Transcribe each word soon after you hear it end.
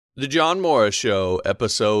The John Morris Show,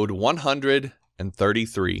 episode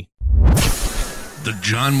 133. The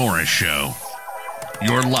John Morris Show.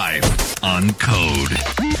 Your life on code.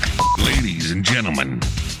 Ladies and gentlemen,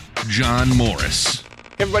 John Morris. Hey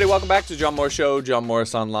everybody, welcome back to John Morris Show,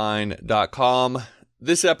 johnmorrisonline.com.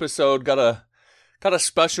 This episode got a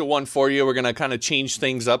special one for you. We're going to kind of change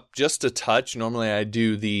things up just a touch. Normally I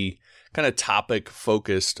do the kind of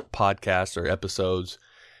topic-focused podcasts or episodes.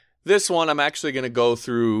 This one, I'm actually going to go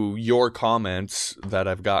through your comments that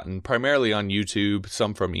I've gotten primarily on YouTube,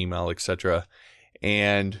 some from email, etc.,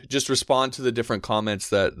 and just respond to the different comments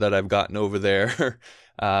that I've gotten over there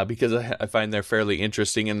because I find they're fairly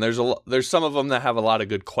interesting, and there's some of them that have a lot of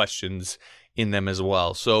good questions in them as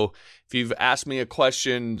well. So if you've asked me a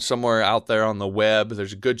question somewhere out there on the web,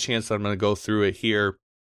 there's a good chance that I'm going to go through it here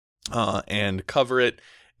and cover it,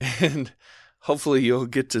 and hopefully you'll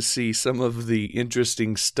get to see some of the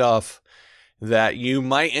interesting stuff that you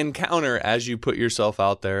might encounter as you put yourself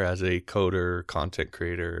out there as a coder, content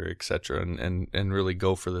creator, etc., and really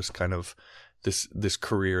go for this kind of this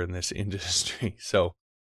career in this industry. So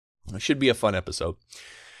it should be a fun episode.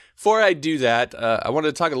 Before I do that, I wanted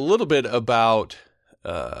to talk a little bit about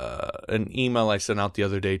an email I sent out the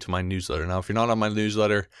other day to my newsletter. Now, if you're not on my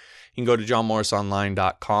newsletter, you can go to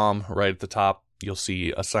johnmorrisonline.com. Right at the top, you'll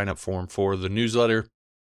see a sign-up form for the newsletter.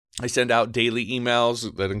 I send out daily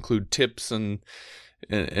emails that include tips and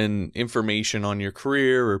information on your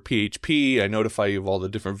career or PHP. I notify you of all the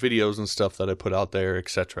different videos and stuff that I put out there,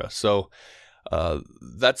 etc. So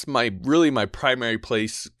that's my primary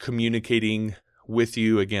place communicating with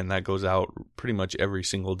you. Again, that goes out pretty much every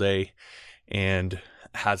single day and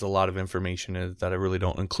has a lot of information that I really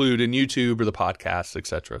don't include in YouTube or the podcast,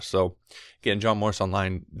 etc. So again,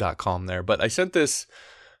 johnmorrisonline.com there. But I sent this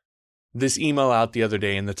email out the other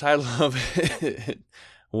day, and the title of it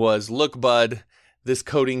was, "Look, bud, this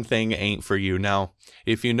coding thing ain't for you." Now,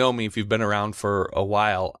 if you know me, if you've been around for a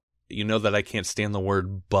while, you know that I can't stand the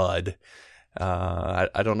word bud.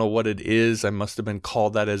 I don't know what it is. I must have been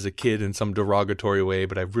called that as a kid in some derogatory way,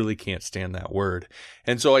 but I really can't stand that word.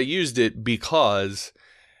 And so I used it because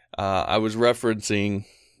I was referencing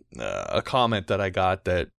a comment that I got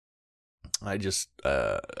that I just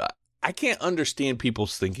I can't understand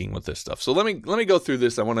people's thinking with this stuff. So let me go through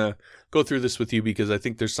this. I want to go through this with you because I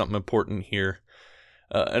think there's something important here,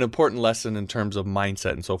 an important lesson in terms of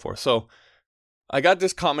mindset and so forth. So I got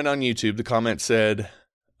this comment on YouTube. The comment said,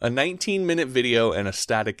 "A 19-minute video and a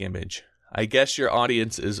static image. I guess your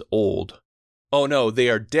audience is old. Oh no, they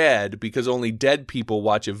are dead because only dead people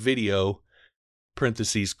watch a video,"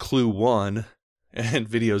 parentheses clue 1, and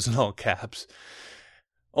videos in all caps.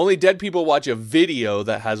 "Only dead people watch a video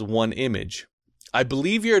that has one image. I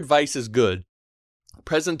believe your advice is good.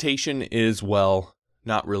 Presentation is, well,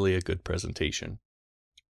 not really a good presentation."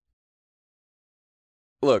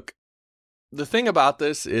 Look, the thing about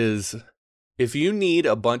this is, if you need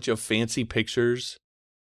a bunch of fancy pictures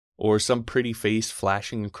or some pretty face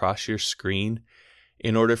flashing across your screen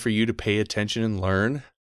in order for you to pay attention and learn,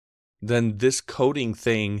 then this coding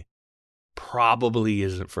thing probably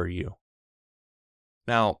isn't for you.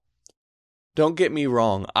 Now, don't get me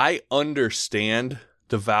wrong. I understand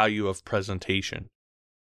the value of presentation,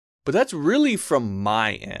 but that's really from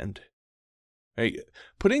my end. Right?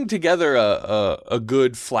 Putting together a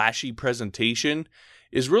good flashy presentation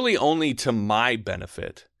is really only to my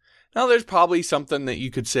benefit. Now, there's probably something that you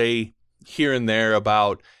could say here and there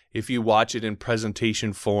about if you watch it in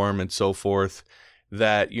presentation form and so forth,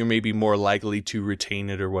 that you're maybe more likely to retain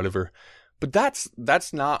it or whatever. But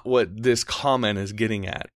that's not what this comment is getting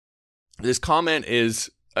at. This comment is,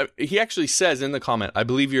 he actually says in the comment, "I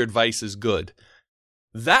believe your advice is good."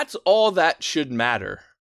 That's all that should matter,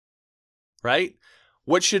 right?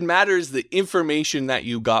 What should matter is the information that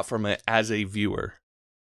you got from it as a viewer.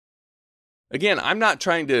 Again, I'm not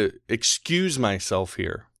trying to excuse myself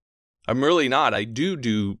here. I'm really not. I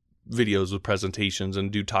do videos with presentations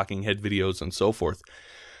and do talking head videos and so forth.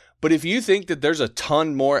 But if you think that there's a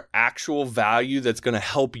ton more actual value that's going to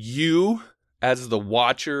help you as the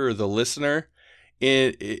watcher or the listener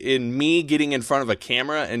in me getting in front of a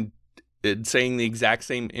camera and saying the exact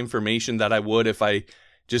same information that I would if I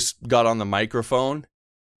just got on the microphone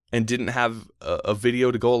and didn't have a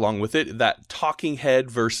video to go along with it, that talking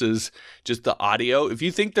head versus just the audio, if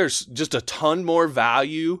you think there's just a ton more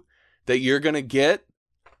value that you're going to get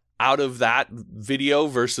out of that video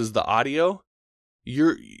versus the audio,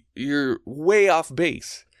 you're way off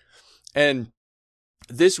base. And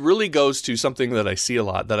this really goes to something that I see a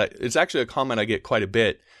lot, it's actually a comment I get quite a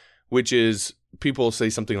bit, which is people will say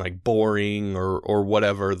something like boring or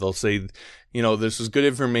whatever. They'll say, this was good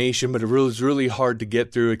information, but it was really hard to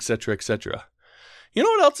get through, etc., etc. You know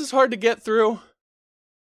what else is hard to get through?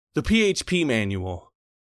 The PHP manual,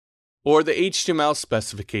 or the HTML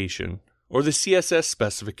specification, or the CSS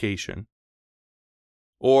specification,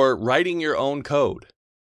 or writing your own code.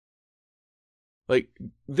 Like,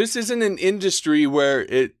 this isn't an industry where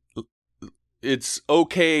it's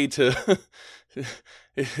okay to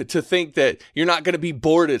to think that you're not going to be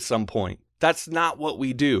bored at some point. That's not what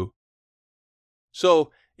we do.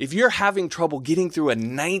 So if you're having trouble getting through a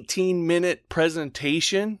 19-minute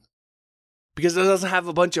presentation because it doesn't have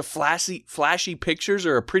a bunch of flashy pictures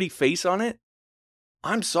or a pretty face on it,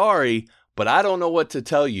 I'm sorry, but I don't know what to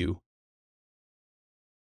tell you.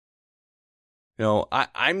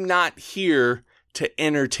 I'm not here to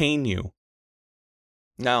entertain you.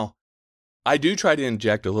 Now, I do try to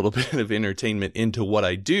inject a little bit of entertainment into what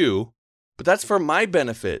I do, but that's for my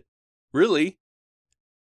benefit, really.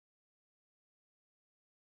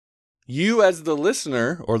 You as the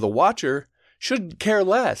listener or the watcher should care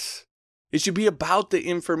less. It should be about the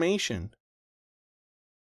information.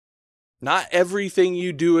 Not everything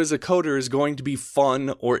you do as a coder is going to be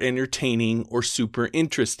fun or entertaining or super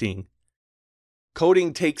interesting.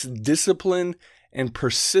 Coding takes discipline and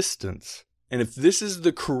persistence. And if this is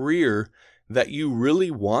the career that you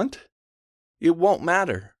really want, it won't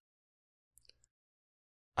matter.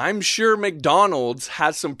 I'm sure McDonald's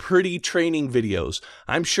has some pretty training videos.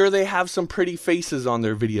 I'm sure they have some pretty faces on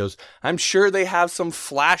their videos. I'm sure they have some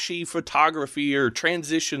flashy photography or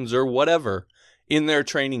transitions or whatever in their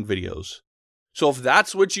training videos. So if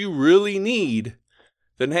that's what you really need,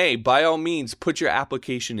 then hey, by all means, put your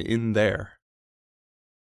application in there.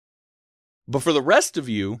 But for the rest of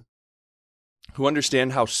you who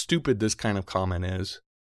understand how stupid this kind of comment is,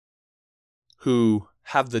 who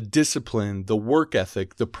have the discipline, the work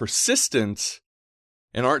ethic, the persistence,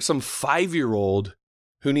 and aren't some 5-year-old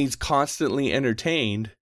who needs constantly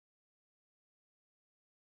entertained,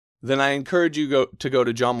 then I encourage you to go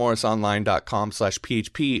to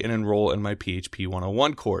johnmorrisonline.com/PHP and enroll in my PHP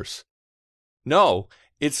 101 course. No,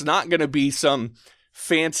 it's not going to be some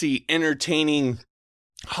fancy, entertaining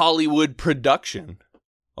Hollywood production,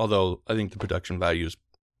 although I think the production value is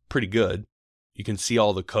pretty good. You can see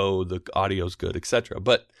all the code, the audio's good, etc.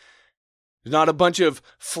 But there's not a bunch of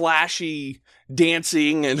flashy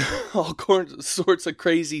dancing and all sorts of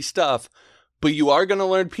crazy stuff. But you are going to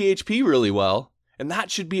learn PHP really well, and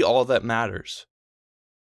that should be all that matters.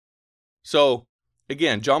 So,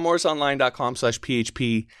 again,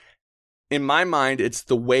 johnmorrisonline.com/PHP. In my mind, it's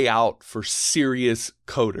the way out for serious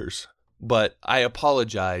coders. But I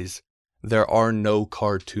apologize, there are no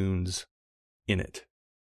cartoons in it.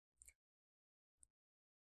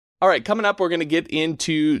 All right, coming up, we're going to get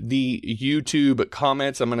into the YouTube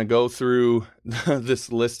comments. I'm going to go through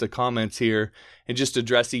this list of comments here and just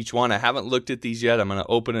address each one. I haven't looked at these yet. I'm going to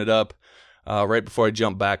open it up right before I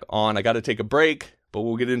jump back on. I got to take a break, but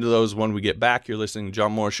we'll get into those when we get back. You're listening to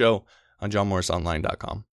John Morris Show on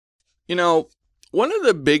johnmorrisonline.com. One of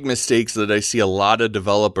the big mistakes that I see a lot of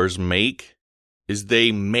developers make is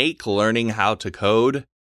they make learning how to code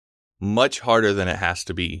much harder than it has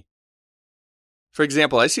to be. For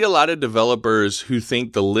example, I see a lot of developers who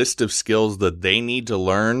think the list of skills that they need to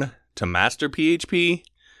learn to master PHP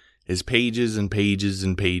is pages and pages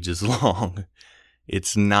and pages long.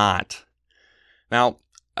 It's not. Now,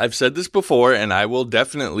 I've said this before, and I will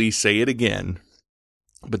definitely say it again,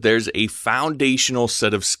 but there's a foundational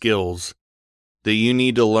set of skills that you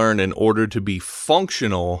need to learn in order to be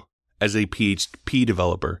functional as a PHP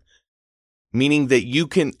developer, meaning that you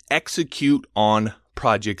can execute on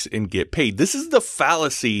projects and get paid. This is the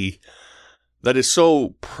fallacy that is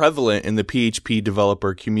so prevalent in the PHP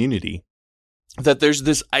developer community, that there's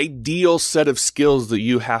this ideal set of skills that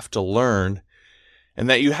you have to learn, and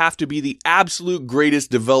that you have to be the absolute greatest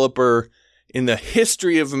developer in the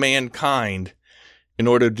history of mankind in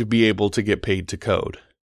order to be able to get paid to code.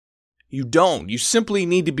 You don't. You simply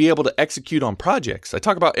need to be able to execute on projects. I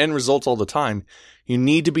talk about end results all the time. You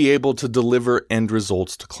need to be able to deliver end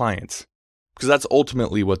results to clients, because that's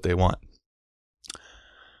ultimately what they want.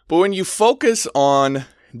 But when you focus on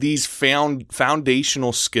these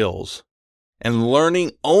foundational skills and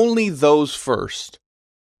learning only those first,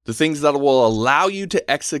 the things that will allow you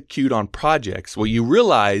to execute on projects, what you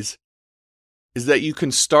realize is that you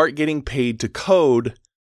can start getting paid to code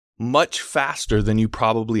much faster than you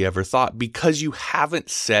probably ever thought, because you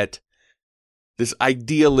haven't set this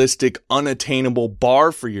idealistic, unattainable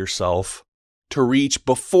bar for yourself to reach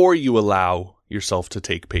before you allow yourself to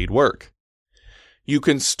take paid work. You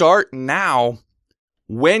can start now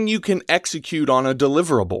when you can execute on a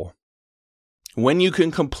deliverable, when you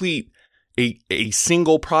can complete a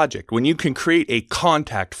single project, when you can create a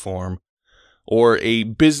contact form or a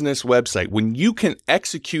business website, when you can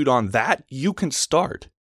execute on that, you can start.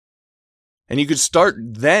 And you can start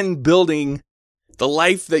then building the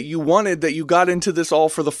life that you wanted, that you got into this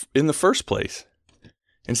all in the first place,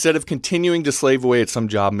 instead of continuing to slave away at some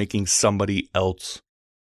job making somebody else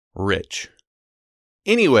rich.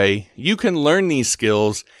 Anyway, you can learn these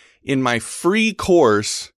skills in my free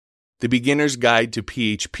course, The Beginner's Guide to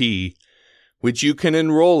PHP, which you can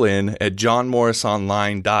enroll in at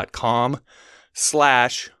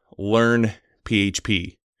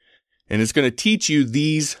johnmorrisonline.com/learnphp. And it's going to teach you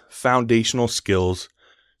these foundational skills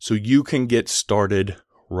so you can get started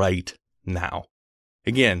right now.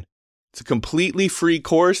 Again, it's a completely free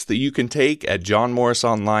course that you can take at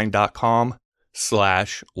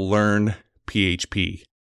johnmorrisonline.com/learnphp.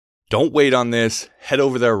 Don't wait on this. Head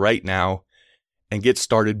over there right now and get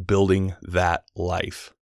started building that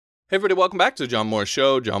life. Hey everybody, welcome back to the John Morris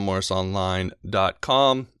Show,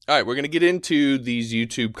 johnmorrisonline.com. All right, we're going to get into these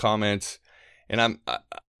YouTube comments, and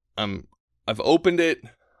I've opened it.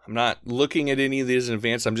 I'm not looking at any of these in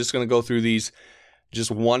advance. I'm just going to go through these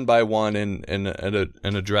just one by one and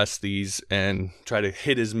address these and try to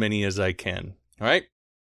hit as many as I can. All right?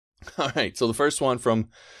 All right, so the first one from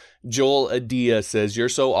Joel Adia says, "You're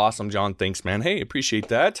so awesome, John. Thanks, man." Hey, appreciate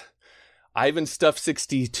that. Ivan Stuff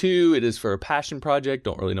 62, it is for a passion project.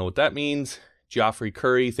 Don't really know what that means. Joffrey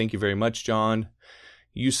Curry, thank you very much, John.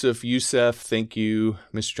 Youssef, thank you,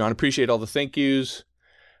 Mr. John. Appreciate all the thank yous.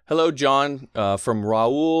 Hello, John, from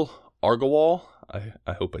Raul Argawal.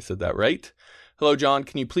 I hope I said that right. Hello, John.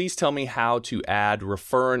 Can you please tell me how to add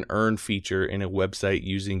refer and earn feature in a website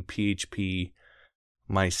using PHP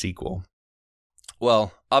MySQL?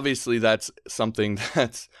 Well, obviously that's something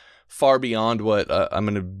that's far beyond what I'm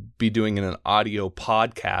going to be doing in an audio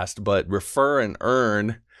podcast, but refer and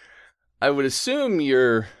earn, I would assume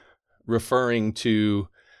you're referring to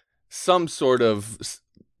some sort of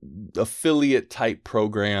affiliate type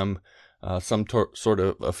program, some sort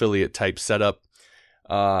of affiliate type setup.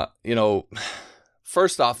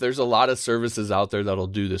 First off, there's a lot of services out there that'll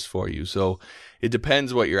do this for you. So it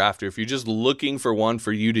depends what you're after. If you're just looking for one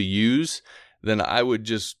for you to use, then I would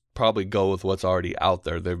just probably go with what's already out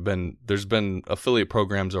there. There's been affiliate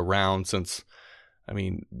programs around since,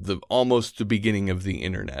 almost the beginning of the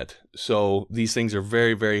internet. So these things are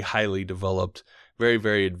very, very highly developed, very,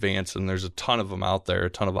 very advanced, and there's a ton of them out there,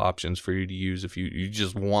 a ton of options for you to use if you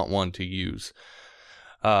just want one to use.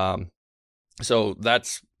 So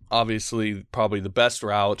that's obviously probably the best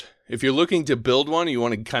route. If you're looking to build one, you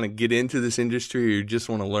want to kind of get into this industry, or you just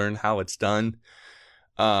want to learn how it's done.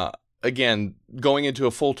 Again, going into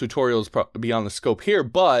a full tutorial is beyond the scope here,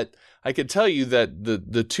 but I could tell you that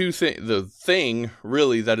the thing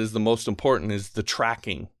really that is the most important is the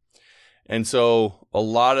tracking. And so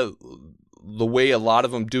the way a lot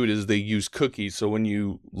of them do it is they use cookies. So when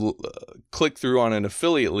you click through on an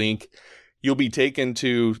affiliate link, you'll be taken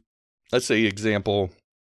to, let's say, example,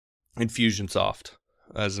 Infusionsoft.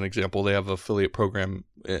 As an example, they have an affiliate program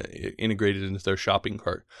integrated into their shopping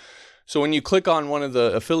cart. So when you click on one of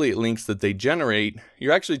the affiliate links that they generate,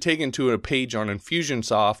 you're actually taken to a page on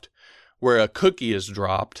Infusionsoft where a cookie is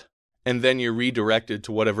dropped, and then you're redirected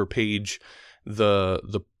to whatever page the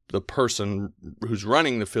person who's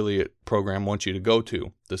running the affiliate program wants you to go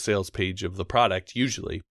to, the sales page of the product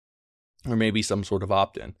usually, or maybe some sort of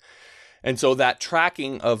opt-in. And so that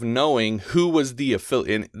tracking of knowing who was the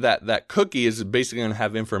affiliate, that cookie is basically going to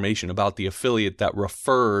have information about the affiliate that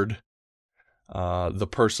referred the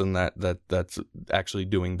person that's actually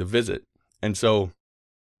doing the visit. And so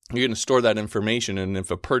you're going to store that information, and if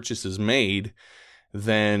a purchase is made,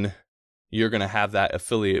 then you're going to have that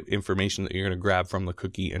affiliate information that you're going to grab from the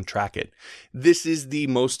cookie and track it. This is the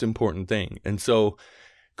most important thing. And so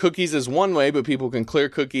cookies is one way, but people can clear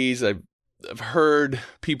cookies. I've heard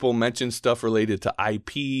people mention stuff related to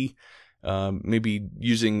IP, maybe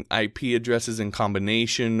using IP addresses in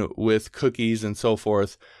combination with cookies and so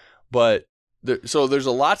forth. But so there's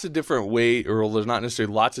lots of different ways, or there's not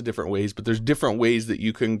necessarily lots of different ways, but there's different ways that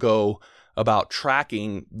you can go about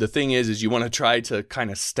tracking. The thing is you want to try to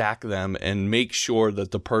kind of stack them and make sure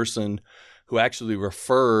that the person who actually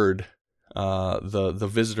referred the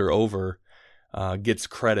visitor over gets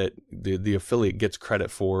credit, the affiliate gets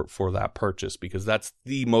credit for that purchase, because that's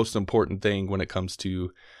the most important thing when it comes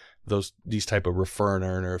to these type of refer and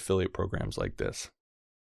earn or affiliate programs like this.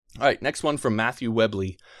 All right, next one from Matthew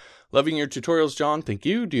Webley. Loving your tutorials, John. Thank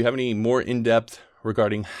you. Do you have any more in-depth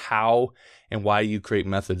regarding how and why you create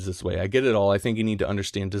methods this way. I get it all. I think you need to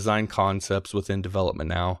understand design concepts within development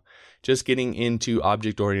now. Just getting into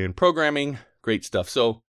object-oriented programming, great stuff.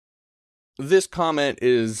 So this comment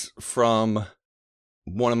is from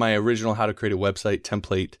one of my original How to Create a Website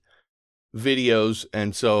template videos.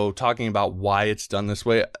 And so talking about why it's done this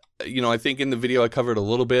way, I think in the video I covered a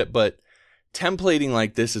little bit, but templating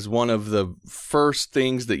like this is one of the first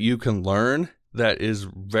things that you can learn that is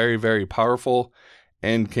very, very powerful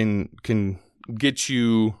and can get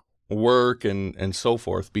you work and so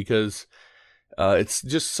forth, because it's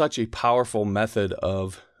just such a powerful method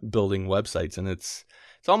of building websites. And it's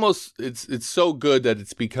so good that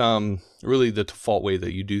it's become really the default way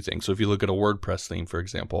that you do things. So if you look at a WordPress theme, for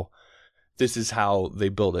example, this is how they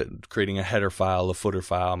build it, creating a header file, a footer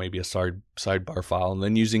file, maybe a sidebar file, and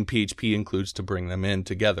then using PHP includes to bring them in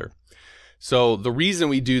together. So the reason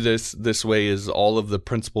we do this way is all of the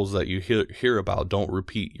principles that you hear about. Don't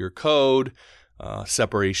repeat your code,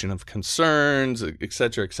 separation of concerns,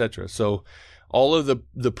 etc., etc. So all of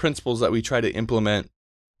the principles that we try to implement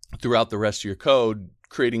throughout the rest of your code,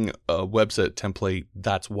 creating a website template,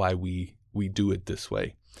 that's why we do it this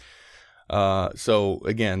way. So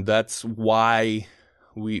again, that's why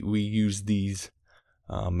we use these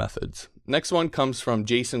methods. Next one comes from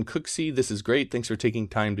Jason Cooksey. This is great. Thanks for taking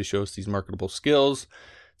time to show us these marketable skills.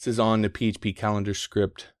 This is on the PHP calendar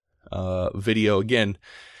script video. Again,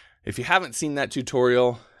 if you haven't seen that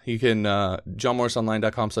tutorial, you can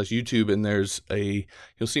johnmorrisonline.com/YouTube, and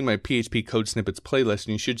you'll see my PHP code snippets playlist,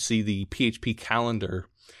 and you should see the PHP calendar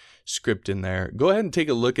script in there. Go ahead and take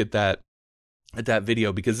a look at that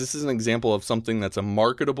video, because this is an example of something that's a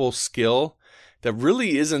marketable skill that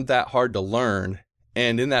really isn't that hard to learn.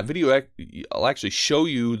 And in that video, I'll actually show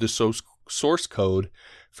you the source code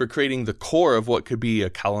for creating the core of what could be a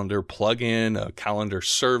calendar plugin, a calendar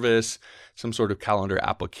service, some sort of calendar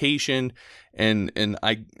application. And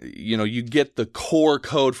you get the core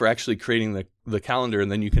code for actually creating the calendar, and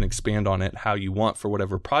then you can expand on it how you want for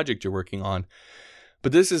whatever project you're working on.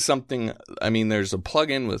 But this is something, there's a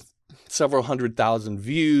plugin with several 100,000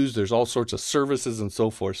 views. There's all sorts of services and so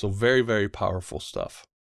forth. So very, very powerful stuff.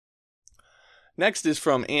 Next is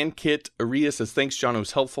from Ankit Arias. Says, thanks, John. It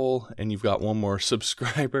was helpful. And you've got one more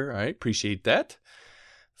subscriber. All right. Appreciate that.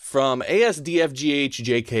 From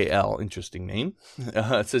ASDFGHJKL. Interesting name.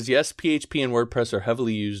 It says, yes, PHP and WordPress are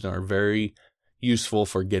heavily used and are very useful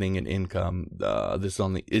for getting an income. This is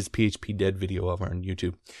on the Is PHP Dead video over on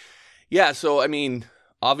YouTube. Yeah. So,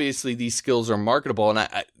 obviously these skills are marketable, and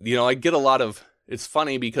I get a lot of, it's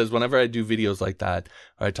funny because whenever I do videos like that,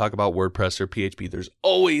 or I talk about WordPress or PHP, there's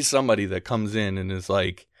always somebody that comes in and is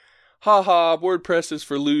like, haha, WordPress is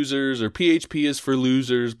for losers, or PHP is for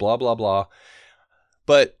losers, blah, blah, blah.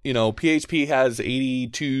 But, PHP has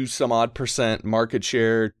 82 some odd % market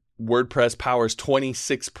share. WordPress powers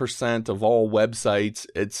 26% of all websites.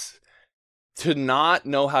 To not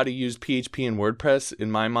know how to use PHP and WordPress,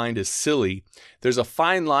 in my mind, is silly. There's a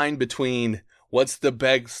fine line between what's the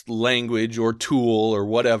best language or tool or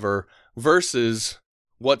whatever versus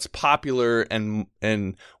what's popular and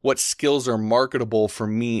what skills are marketable for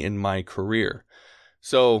me in my career.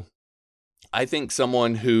 So I think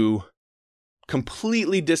someone who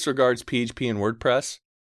completely disregards PHP and WordPress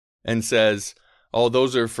and says, oh,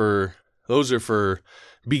 those are for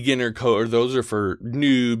beginner code, or those are for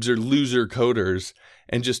noobs or loser coders,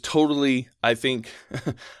 and just totally, I think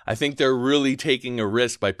they're really taking a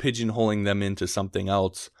risk by pigeonholing them into something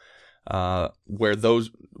else, when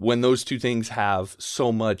those two things have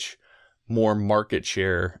so much more market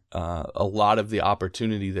share, a lot of the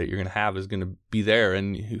opportunity that you're going to have is going to be there.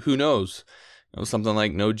 And who knows, something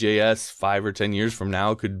like Node.js 5 or 10 years from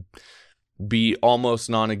now could be almost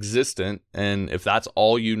non-existent, and if that's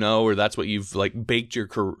all you know, or that's what you've banked your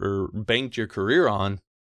career on,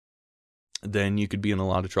 then you could be in a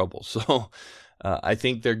lot of trouble. So I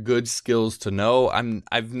think they're good skills to know.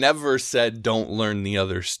 I've never said don't learn the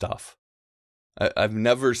other stuff. I've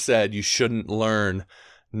never said you shouldn't learn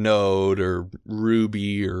Node or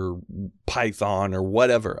Ruby or Python or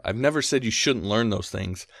whatever. I've never said you shouldn't learn those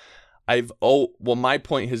things. My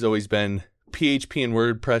point has always been PHP and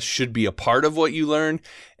WordPress should be a part of what you learn,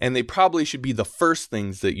 and they probably should be the first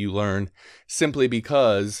things that you learn, simply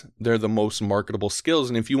because they're the most marketable skills.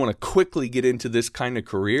 And if you want to quickly get into this kind of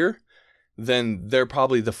career, then they're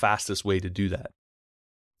probably the fastest way to do that.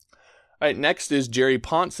 All right, next is Jerry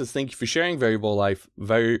Pont. Says, thank you for sharing.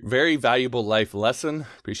 Very valuable life lesson.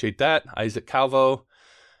 Appreciate that. Isaac Calvo.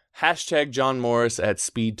 # John Morris at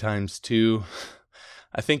speed ×2.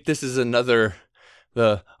 I think this is another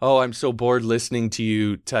I'm so bored listening to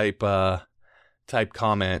you type type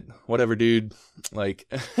comment. Whatever, dude. Like,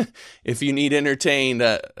 if you need entertained,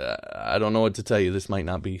 I don't know what to tell you. This might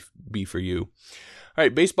not be for you. All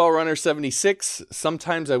right, Baseball Runner 76.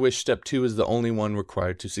 Sometimes I wish step 2 is the only one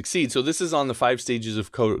required to succeed. So this is on the 5 stages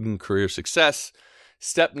of coding career success.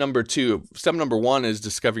 Step number 1 is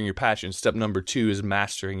discovering your passion. Step number 2 is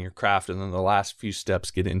mastering your craft. And then the last few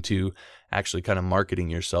steps get into actually kind of marketing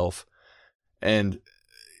yourself. And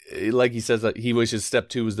like he says, he wishes step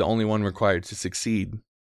 2 was the only one required to succeed.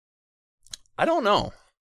 I don't know.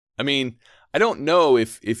 I mean, I don't know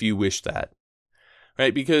if you wish that,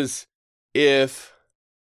 right? Because if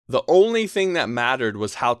the only thing that mattered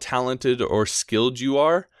was how talented or skilled you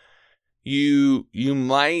are, you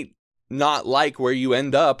might not like where you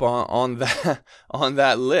end up on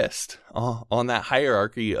that list, on that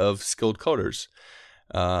hierarchy of skilled coders.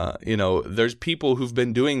 There's people who've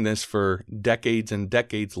been doing this for decades and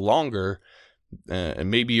decades longer,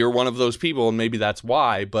 and maybe you're one of those people, and maybe that's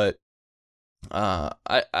why. But I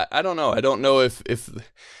don't know. I don't know if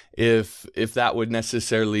that would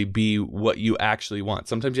necessarily be what you actually want.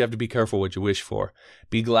 Sometimes you have to be careful what you wish for.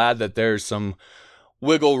 Be glad that there's some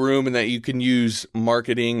wiggle room and that you can use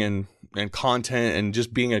marketing and content and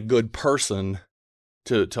just being a good person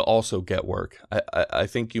to also get work. I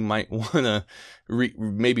think you might want to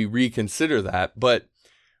maybe reconsider that. But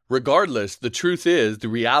regardless, the truth is, the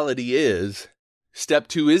reality is, step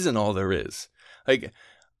 2 isn't all there is. Like,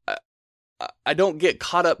 I don't get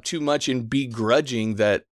caught up too much in begrudging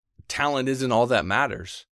that talent isn't all that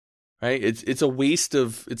matters, right? It's just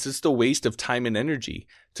a waste of time and energy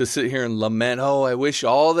to sit here and lament, oh, I wish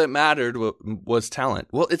all that mattered was talent.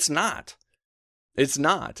 Well, it's not. It's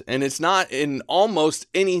not. And it's not in almost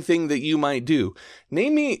anything that you might do.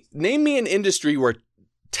 Name me an industry where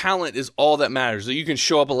talent is all that matters, that you can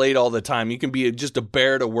show up late all the time. You can be just a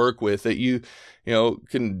bear to work with, that you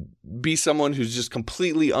can be someone who's just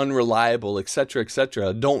completely unreliable, et cetera, et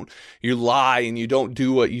cetera. You lie and you don't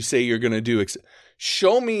do what you say you're going to do.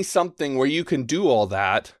 Show me something where you can do all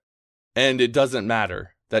that and it doesn't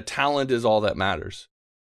matter. That talent is all that matters.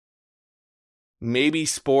 Maybe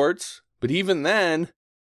sports, but even then,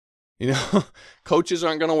 coaches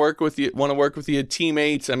aren't going to want to work with you.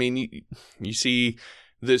 Teammates. I mean, you see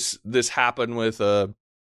this happen with a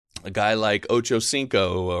guy like Ocho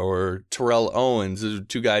Cinco or Terrell Owens. Those are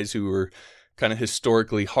two guys who were kind of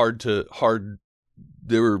historically hard.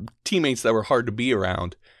 They were teammates that were hard to be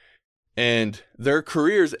around, and their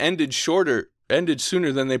careers ended sooner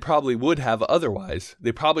than they probably would have otherwise.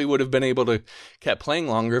 They probably would have been able to kept playing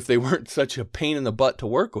longer if they weren't such a pain in the butt to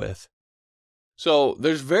work with. So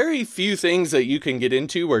there's very few things that you can get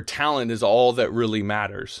into where talent is all that really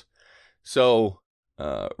matters. So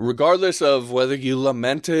regardless of whether you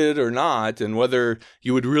lament it or not, and whether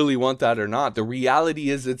you would really want that or not, the reality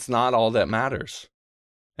is it's not all that matters.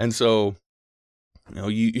 And so,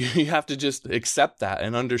 you have to just accept that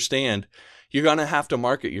and understand you're going to have to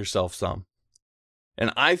market yourself some.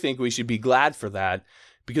 And I think we should be glad for that,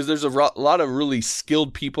 because there's a lot of really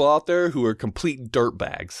skilled people out there who are complete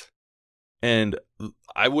dirtbags. And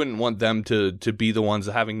I wouldn't want them to be the ones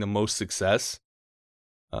having the most success.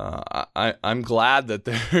 I'm glad that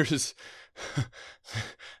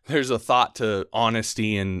there's a thought to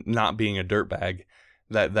honesty and not being a dirtbag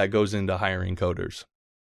that goes into hiring coders.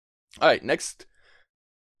 All right, next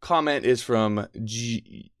comment is from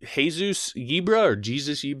Jesus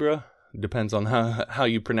Yebra, depends on how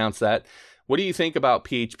you pronounce that. What do you think about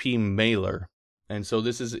PHP Mailer? And so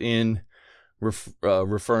this is in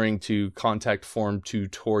referring to contact form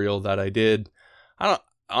tutorial that I did. I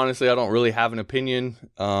don't really have an opinion.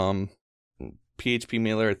 PHP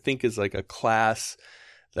Mailer, I think, is like a class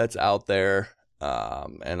that's out there.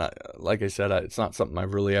 And like I said, it's not something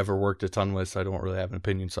I've really ever worked a ton with, so I don't really have an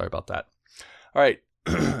opinion. Sorry about that. All right.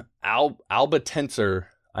 Alba Tensor.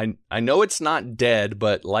 I know it's not dead,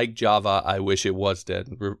 but like Java, I wish it was dead.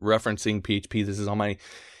 Referencing PHP. This is on my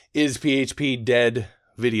Is PHP Dead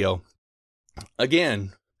video.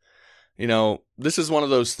 Again, this is one of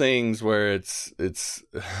those things where it's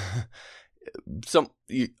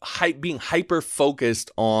being hyper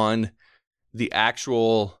focused on the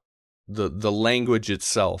actual the language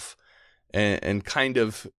itself, and kind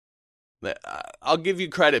of, I'll give you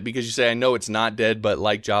credit because you say I know it's not dead, but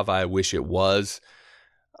like Java, I wish it was.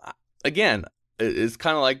 Again, it's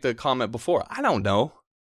kind of like the comment before. I don't know,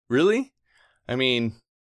 really. I mean,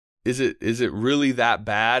 is it really that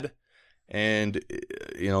bad? And,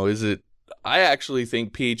 is it, I actually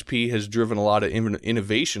think PHP has driven a lot of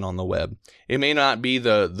innovation on the web. It may not be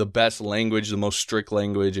the best language, the most strict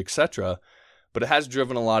language, etc., but it has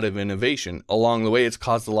driven a lot of innovation. Along the way, it's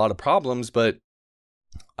caused a lot of problems, but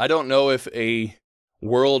I don't know if a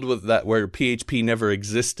world with that where PHP never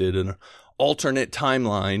existed, an alternate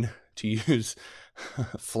timeline, to use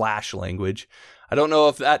Flash language, I don't know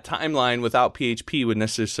if that timeline without PHP would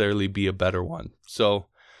necessarily be a better one. So,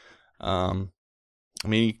 I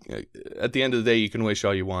mean, at the end of the day, you can wish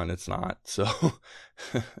all you want. It's not. So,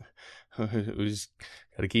 we just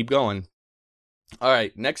got to keep going. All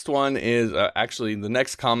right, next one is, actually, the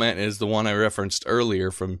next comment is the one I referenced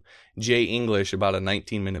earlier from Jay English about a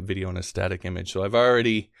 19-minute video and a static image. So I've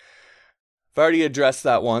already addressed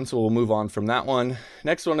that one, so we'll move on from that one.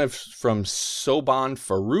 Next one is from Soban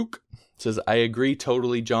Farouk. It says, I agree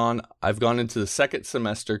totally, John. I've gone into the second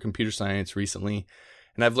semester computer science recently,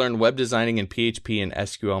 and I've learned web designing in PHP and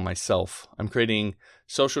SQL myself. I'm creating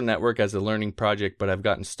social network as a learning project, but I've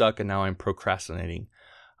gotten stuck and now I'm procrastinating.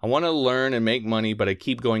 I want to learn and make money, but I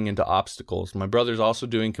keep going into obstacles. My brother's also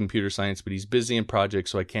doing computer science, but he's busy in projects,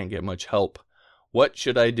 so I can't get much help. What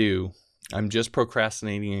should I do? I'm just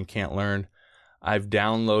procrastinating and can't learn. I've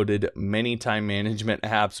downloaded many time management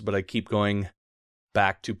apps, but I keep going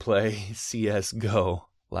back to play CSGO.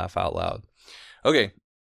 Laugh out loud. Okay,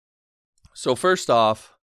 so first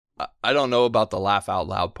off, I don't know about the laugh out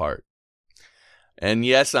loud part. And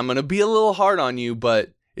yes, I'm going to be a little hard on you, but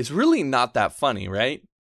it's really not that funny, right?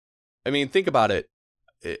 I mean, think about it.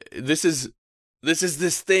 This is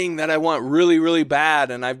this thing that I want really, really bad,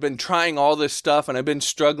 and I've been trying all this stuff, and I've been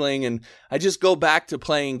struggling, and I just go back to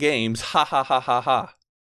playing games. Ha, ha, ha, ha, ha.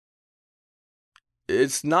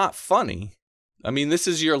 It's not funny. I mean, this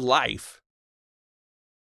is your life.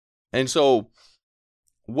 And so,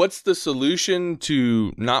 what's the solution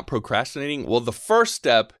to not procrastinating? Well, the first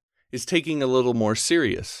step is taking a little more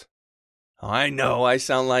serious. I know I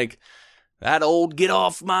sound like that old get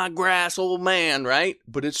off my grass old man, right?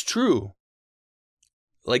 But it's true.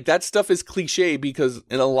 Like, that stuff is cliche because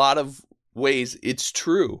in a lot of ways it's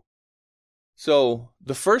true. So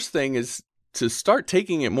the first thing is to start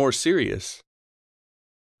taking it more serious.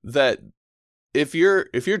 That if you're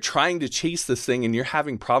trying to chase this thing and you're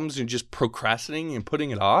having problems and you're just procrastinating and putting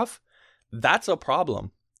it off, that's a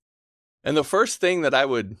problem. And the first thing that I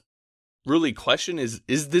would really question is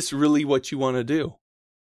this really what you want to do?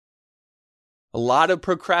 A lot of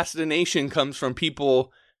procrastination comes from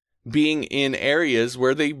people being in areas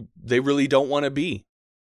where they really don't want to be.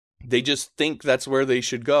 They just think that's where they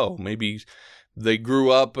should go. Maybe they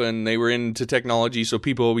grew up and they were into technology, so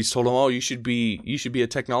people always told them, "Oh, you should be a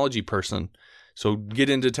technology person. So get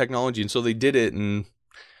into technology." And so they did it, and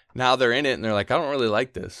now they're in it and they're like, "I don't really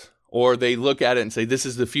like this." Or they look at it and say, "This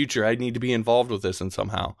is the future. I need to be involved with this and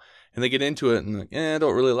somehow." And they get into it and like, I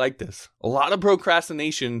don't really like this. A lot of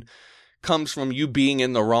procrastination comes from you being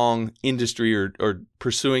in the wrong industry or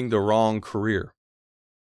pursuing the wrong career.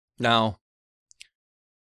 Now,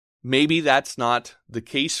 maybe that's not the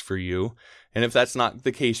case for you. And if that's not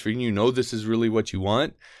the case for you, you know this is really what you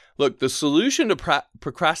want. Look, the solution to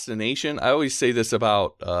procrastination, I always say this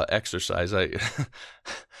about exercise.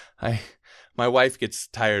 My wife gets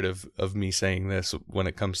tired of me saying this when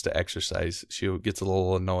it comes to exercise. She gets a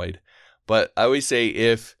little annoyed. But I always say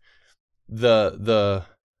if the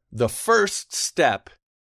first step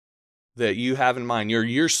that you have in mind,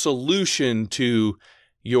 your solution to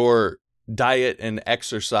your diet and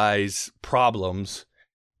exercise problems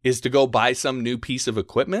is to go buy some new piece of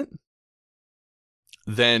equipment,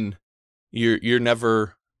 then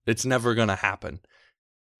it's never going to happen.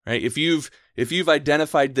 Right? If you've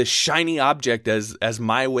identified this shiny object as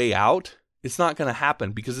my way out, it's not going to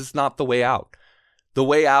happen because it's not the way out. The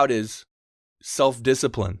way out is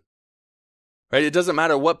self-discipline. Right? It doesn't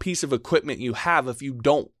matter what piece of equipment you have if you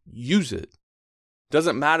don't use it. It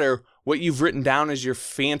doesn't matter what you've written down as your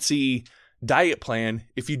fancy diet plan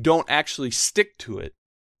if you don't actually stick to it.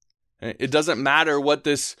 It doesn't matter what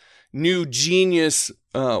this new genius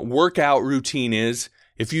workout routine is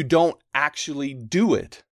if you don't actually do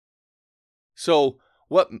it. So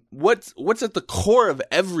what's at the core of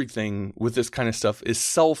everything with this kind of stuff is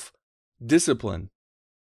self-discipline.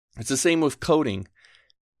 It's the same with coding.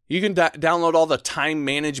 You can download all the time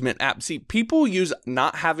management apps. See, people use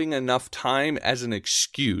not having enough time as an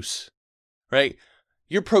excuse, right?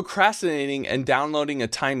 You're procrastinating and downloading a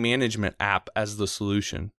time management app as the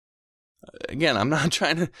solution. Again, I'm not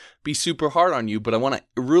trying to be super hard on you, but I want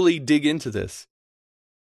to really dig into this.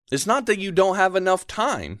 It's not that you don't have enough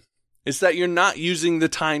time. It's that you're not using the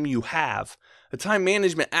time you have. A time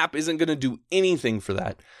management app isn't going to do anything for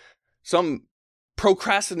that. Some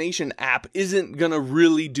procrastination app isn't going to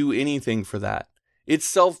really do anything for that. It's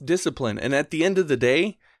self-discipline. And at the end of the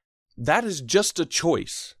day, that is just a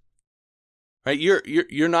choice. Right?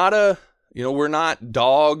 You're not we're not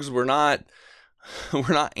dogs, we're not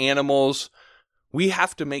animals. we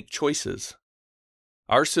have to make choices.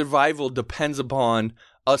 Our survival depends upon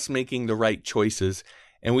us making the right choices,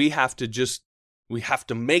 and we have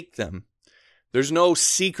to make them. There's no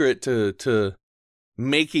secret to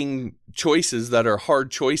making choices that are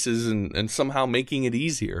hard choices and somehow making it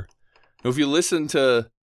easier. If you listen to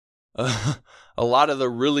a lot of the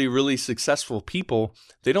really, really successful people,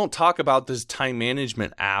 they don't talk about this time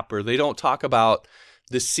management app, or they don't talk about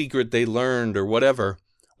this secret they learned or whatever.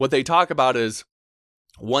 What they talk about is,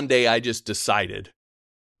 one day I just decided.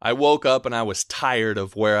 I woke up and I was tired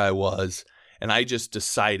of where I was, and I just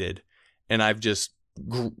decided, and I've just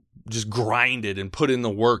grinded and put in the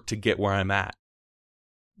work to get where I'm at.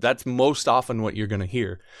 That's most often what you're going to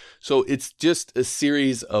hear. So it's just a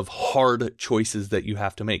series of hard choices that you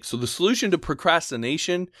have to make. So the solution to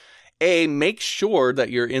procrastination, make sure that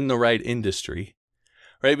you're in the right industry,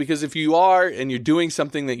 right? Because if you are and you're doing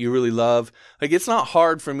something that you really love, like, it's not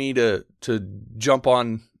hard for me to jump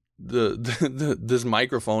on this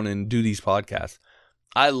microphone and do these podcasts.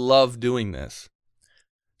 I love doing this.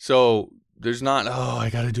 So there's not, I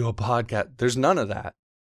got to do a podcast. There's none of that.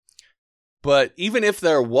 But even if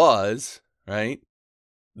there was, right,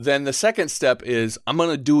 then the second step is, I'm going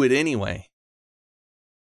to do it anyway.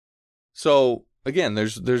 So again,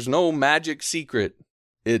 there's no magic secret.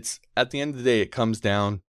 It's, at the end of the day, it comes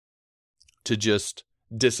down to just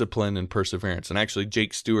discipline and perseverance. And actually,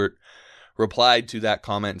 Jake Stewart replied to that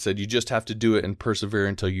comment and said, you just have to do it and persevere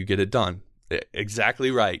until you get it done. Exactly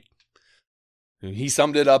right. He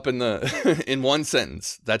summed it up in one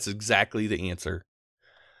sentence. That's exactly the answer.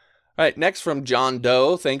 All right, next from John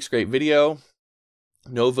Doe. Thanks, great video.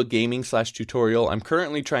 Nova Gaming /tutorial. I'm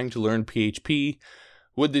currently trying to learn PHP.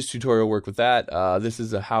 Would this tutorial work with that? This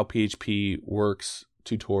is a how PHP works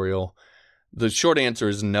tutorial. The short answer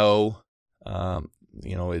is no.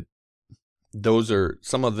 Those are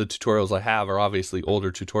some of the tutorials I have are obviously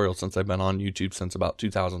older tutorials, since I've been on YouTube since about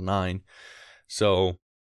 2009. So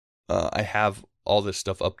I have all this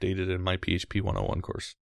stuff updated in my PHP 101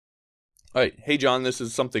 course. All right. Hey, John, this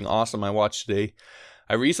is something awesome I watched today.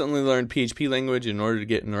 I recently learned PHP language in order to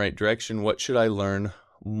get in the right direction. What should I learn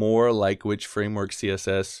more, like which framework,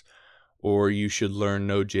 CSS, or you should learn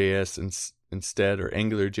Node.js instead, or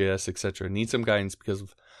AngularJS, etc.? Need some guidance because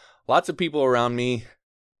lots of people around me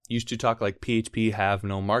used to talk like PHP have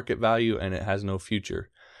no market value and it has no future.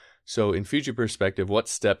 So in future perspective, what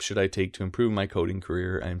steps should I take to improve my coding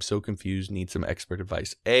career? I'm so confused, need some expert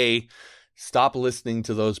advice. Stop listening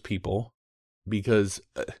to those people, because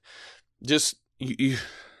you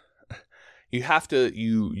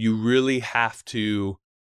really have to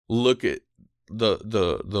look at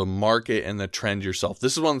the market and the trend yourself.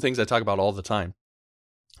 This is one of the things I talk about all the time,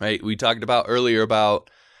 right? We talked about earlier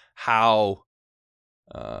about how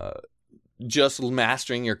just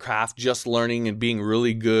mastering your craft, just learning and being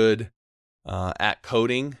really good at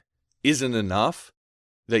coding isn't enough,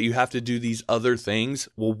 that you have to do these other things.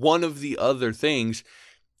 Well, one of the other things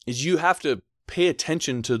is you have to pay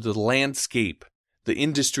attention to the landscape, the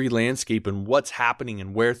industry landscape, and what's happening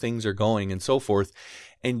and where things are going and so forth.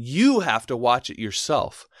 And you have to watch it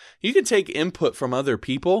yourself. You can take input from other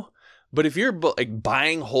people, but if you're like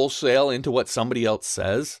buying wholesale into what somebody else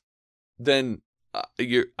says, then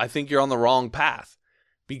I think you're on the wrong path,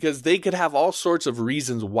 because they could have all sorts of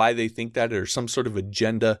reasons why they think that, or some sort of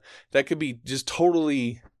agenda that could be just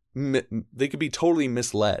totally, they could be totally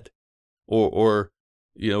misled, or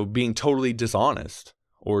being totally dishonest,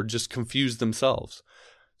 or just confuse themselves.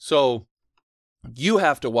 So you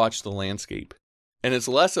have to watch the landscape. And it's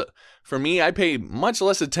less, for me, I pay much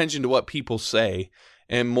less attention to what people say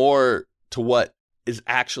and more to what is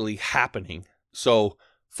actually happening. So,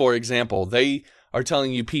 for example, they are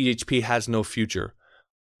telling you PHP has no future.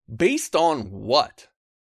 Based on what?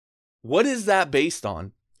 What is that based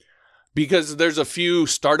on? Because there's a few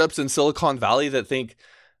startups in Silicon Valley that think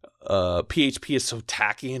PHP is so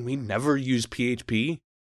tacky and we never use PHP.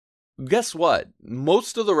 Guess what?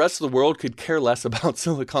 Most of the rest of the world could care less about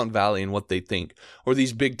Silicon Valley and what they think, or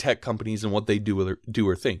these big tech companies and what they do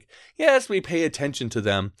or think. Yes, we pay attention to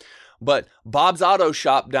them, but Bob's Auto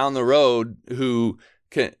Shop down the road, who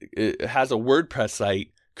has a WordPress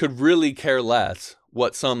site, could really care less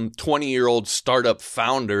what some 20-year-old startup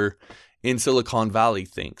founder in Silicon Valley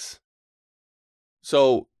thinks.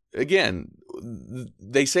 So again,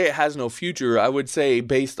 they say it has no future. I would say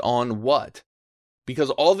based on what?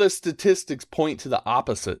 Because all the statistics point to the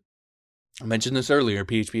opposite. I mentioned this earlier.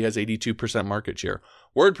 PHP has 82% market share.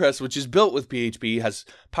 WordPress, which is built with PHP,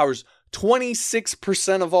 powers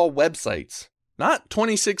 26% of all websites. Not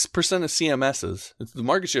 26% of CMSs. The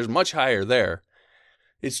market share is much higher there.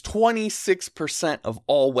 It's 26% of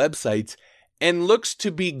all websites, and looks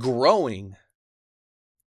to be growing.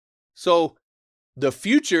 So the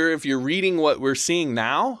future, if you're reading what we're seeing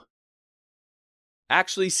now,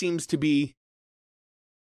 actually seems to be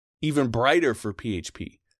even brighter for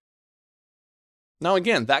PHP. Now,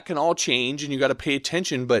 again, that can all change and you got to pay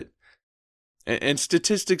attention, and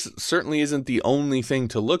statistics certainly isn't the only thing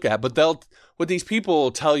to look at, but what these people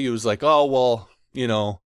will tell you is like, oh, well,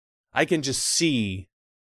 I can just see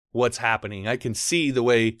what's happening. I can see the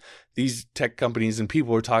way these tech companies and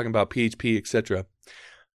people are talking about PHP, etc.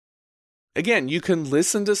 Again, you can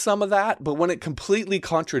listen to some of that, but when it completely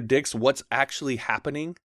contradicts what's actually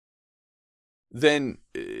happening, then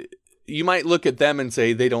you might look at them and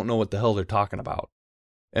say they don't know what the hell they're talking about.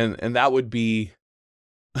 And that would be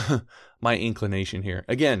my inclination here.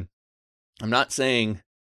 Again, I'm not saying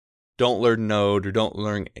don't learn Node or don't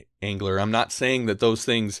learn Angular. I'm not saying that those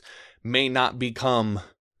things may not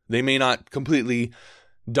completely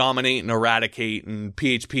dominate and eradicate and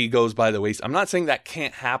PHP goes by the wayside. I'm not saying that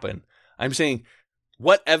can't happen. I'm saying,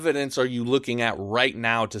 what evidence are you looking at right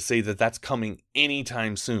now to say that that's coming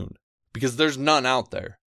anytime soon? Because there's none out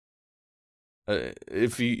there.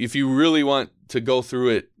 If you really want to go through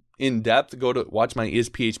it in depth, go to watch my Is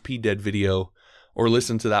PHP Dead video or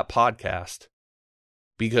listen to that podcast,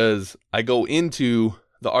 because I go into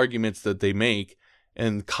the arguments that they make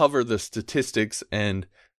and cover the statistics and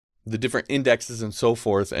the different indexes and so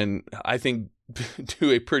forth, and I think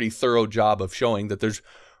do a pretty thorough job of showing that there's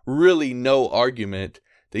really no argument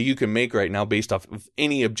that you can make right now based off of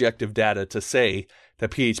any objective data to say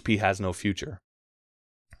that PHP has no future.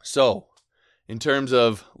 So, in terms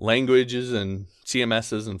of languages and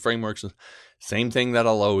CMSs and frameworks, same thing that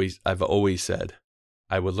I've always said.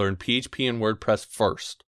 I would learn PHP and WordPress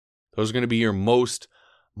first. Those are going to be your most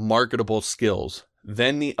marketable skills.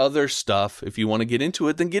 Then the other stuff, if you want to get into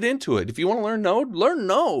it, then get into it. If you want to learn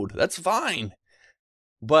Node. That's fine.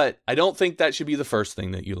 But I don't think that should be the first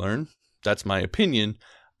thing that you learn. That's my opinion.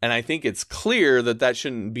 And I think it's clear that that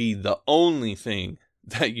shouldn't be the only thing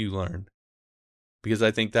that you learn, because I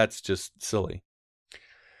think that's just silly.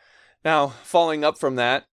 Now, following up from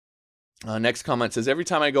that, next comment says, every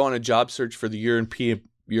time I go on a job search for the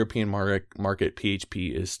European market,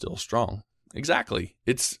 PHP is still strong. Exactly.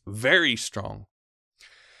 It's very strong.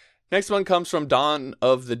 Next one comes from Dawn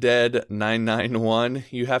of the Dead 991.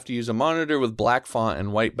 You have to use a monitor with black font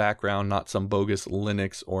and white background, not some bogus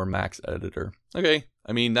Linux or Mac editor. Okay,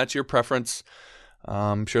 I mean, that's your preference.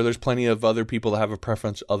 I'm sure there's plenty of other people that have a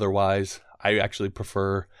preference otherwise. I actually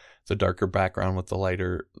prefer the darker background with the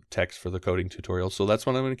lighter text for the coding tutorial, so that's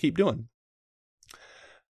what I'm going to keep doing.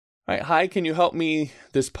 All right, hi, can you help me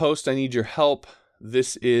this post? I need your help.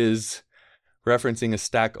 This is referencing a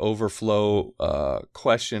Stack Overflow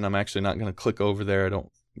question. I'm actually not going to click over there. I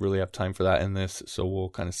don't really have time for that in this, so we'll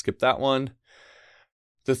kind of skip that one.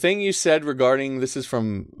 The thing you said regarding, this is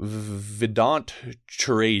from Vedant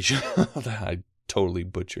Charage. I totally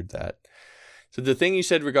butchered that. So the thing you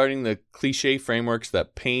said regarding the cliche frameworks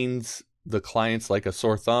that pains the clients like a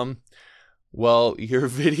sore thumb, well, your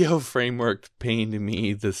video framework pained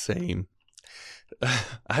me the same.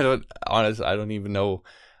 I don't even know.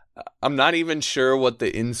 I'm not even sure what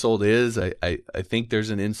the insult is. I think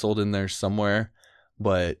there's an insult in there somewhere,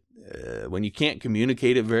 but when you can't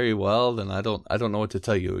communicate it very well, then I don't know what to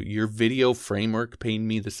tell you. Your video framework pained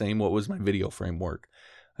me the same. What was my video framework?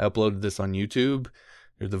 I uploaded this on YouTube.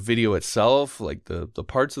 Or the video itself, like the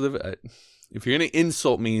parts of the. If you're gonna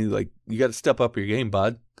insult me, like, you got to step up your game,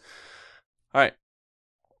 bud. All right.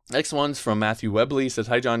 Next one's from Matthew Webley. He says,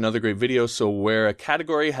 hi, John, another great video. So where a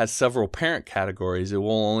category has several parent categories, it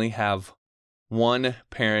will only have one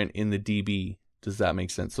parent in the DB. Does that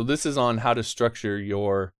make sense? So this is on how to structure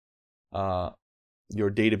your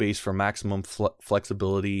database for maximum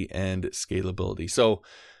flexibility and scalability. So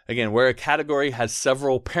again, where a category has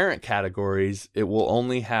several parent categories, it will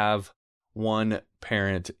only have one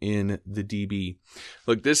parent in the DB.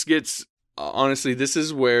 Look, this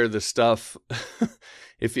is where the stuff,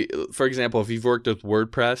 for example, if you've worked with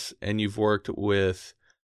WordPress and you've worked with,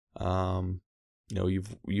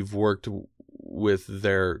 you've worked with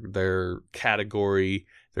their category,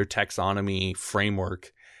 their taxonomy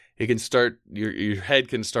framework, it can start, your head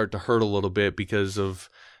can start to hurt a little bit because of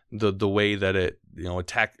the way that it,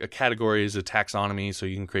 a category is a taxonomy, so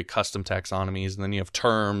you can create custom taxonomies, and then you have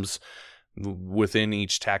terms within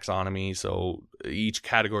each taxonomy, so each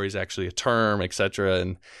category is actually a term, etc.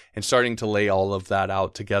 And starting to lay all of that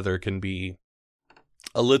out together can be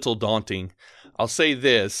a little daunting. I'll say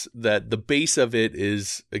this, that the base of it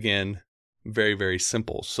is, again, very, very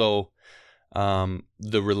simple. So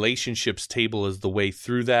the relationships table is the way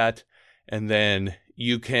through that, and then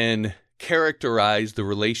you can characterize the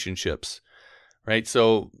relationships, right?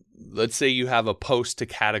 So let's say you have a post to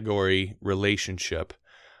category relationship.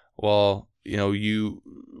 Well,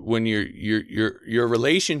 when your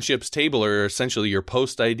relationships table are essentially your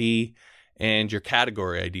post ID and your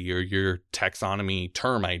category ID, or your taxonomy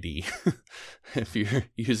term ID. If you're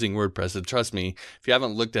using WordPress, and trust me, if you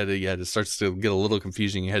haven't looked at it yet, it starts to get a little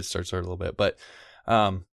confusing. Your head starts to hurt a little bit, but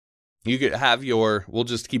you could have we'll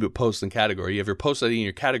just keep it post and category. You have your post ID and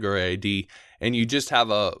your category ID, and you just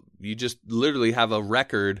literally have a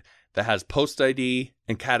record that has post ID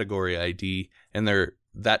and category ID, and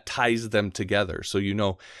that ties them together. So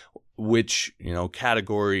which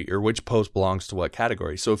category or which post belongs to what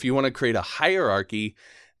category. So if you want to create a hierarchy,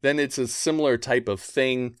 then it's a similar type of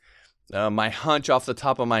thing. My hunch off the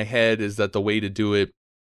top of my head is that the way to do it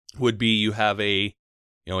would be you have a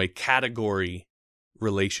category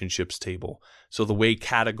relationships table. So the way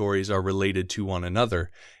categories are related to one another,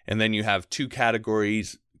 and then you have two category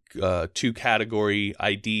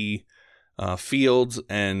ID fields,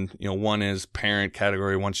 and one is parent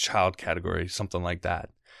category, one's child category, something like that.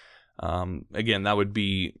 Again, that would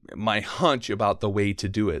be my hunch about the way to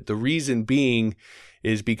do it. The reason being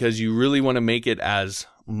is because you really want to make it as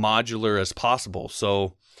modular as possible.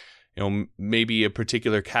 So, maybe a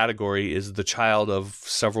particular category is the child of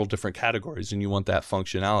several different categories, and you want that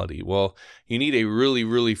functionality. Well, you need a really,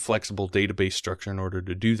 really flexible database structure in order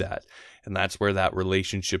to do that. And that's where that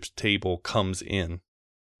relationships table comes in.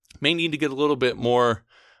 May need to get a little bit more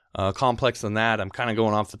complex than that. I'm kind of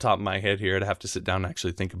going off the top of my head here. I'd have to sit down and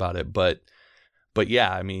actually think about it. But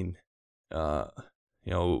yeah, I mean,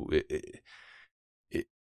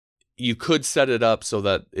 you could set it up so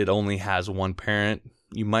that it only has one parent.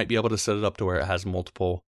 You might be able to set it up to where it has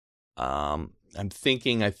multiple. I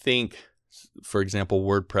think, for example,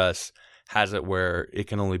 WordPress has it where it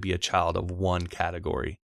can only be a child of one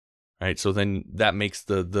category, right? So then that makes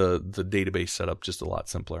the database setup just a lot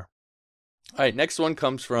simpler. All right, next one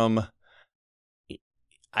comes from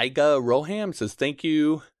Iga Roham. Says, thank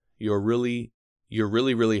you. You're really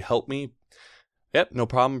helped me. Yep, no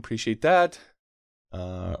problem. Appreciate that.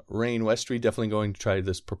 Rain Westry, definitely going to try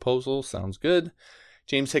this proposal. Sounds good.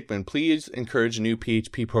 James Hickman, please encourage new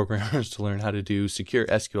PHP programmers to learn how to do secure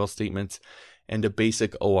SQL statements and a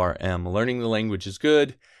basic ORM. Learning the language is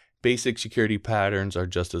good. Basic security patterns are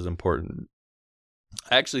just as important.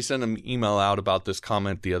 I actually sent an email out about this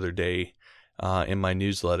comment the other day in my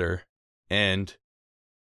newsletter, and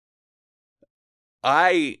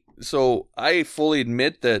I fully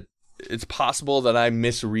admit that it's possible that I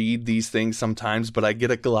misread these things sometimes, but I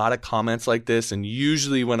get a lot of comments like this, and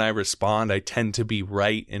usually when I respond, I tend to be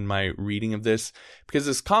right in my reading of this, because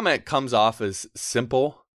this comment comes off as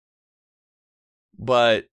simple,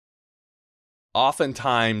 but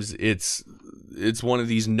oftentimes it's one of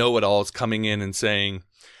these know-it-alls coming in and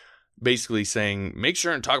basically saying, make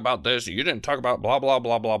sure and talk about this, you didn't talk about blah, blah,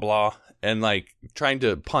 blah, blah, blah, and like trying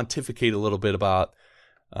to pontificate a little bit about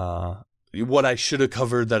what I should have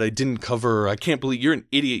covered that I didn't cover. I can't believe you're an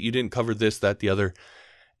idiot. You didn't cover this, that, the other.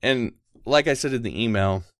 And like I said in the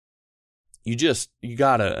email, you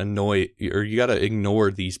gotta you gotta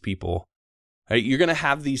ignore these people. Right? You're gonna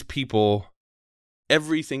have these people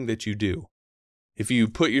everything that you do. If you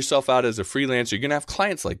put yourself out as a freelancer, you're gonna have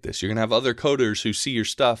clients like this. You're gonna have other coders who see your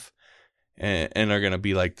stuff and are gonna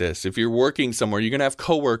be like this. If you're working somewhere, you're gonna have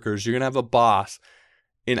coworkers. You're gonna have a boss.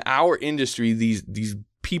 In our industry, these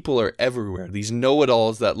people are everywhere. These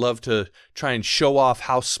know-it-alls that love to try and show off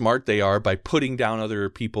how smart they are by putting down other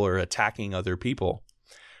people or attacking other people,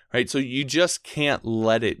 right? So you just can't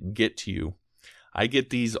let it get to you. I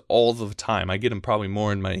get these all the time. I get them probably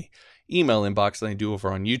more in my email inbox than I do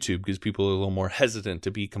over on YouTube, because people are a little more hesitant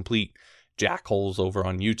to be complete jackholes over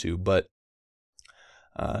on YouTube. But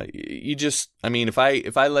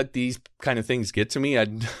if I let these kind of things get to me,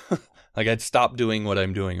 I'd stop doing what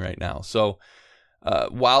I'm doing right now. So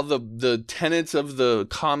while the tenets of the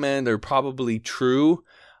comment are probably true,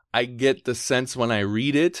 I get the sense when I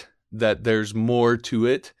read it that there's more to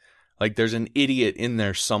it. Like there's an idiot in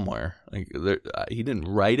there somewhere. Like he didn't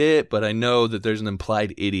write it, but I know that there's an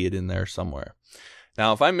implied idiot in there somewhere.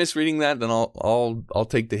 Now, if I'm misreading that, then I'll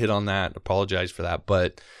take the hit on that. Apologize for that,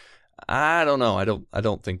 but I don't know. I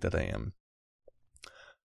don't think that I am.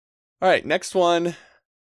 All right, next one.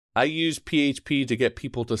 I use PHP to get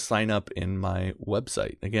people to sign up in my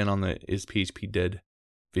website. Again, on the Is PHP Dead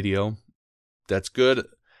video. That's good.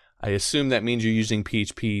 I assume that means you're using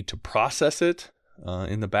PHP to process it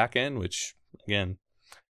in the back end, which, again,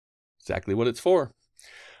 exactly what it's for.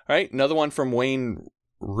 All right, another one from Rain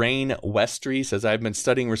Westry says, I've been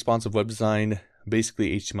studying responsive web design,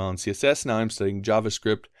 basically HTML and CSS. Now I'm studying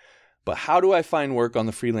JavaScript, But how do I find work on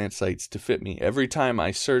the freelance sites to fit me? Every time I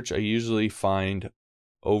search, I usually find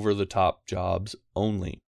over-the-top jobs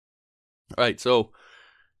only. All right, so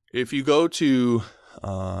if you go to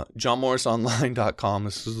johnmorrisonline.com,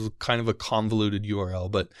 this is kind of a convoluted URL,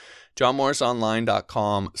 but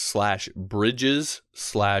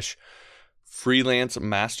johnmorrisonline.com/bridges/freelance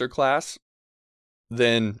masterclass,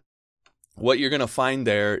 then what you're going to find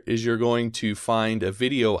there is you're going to find a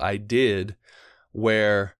video I did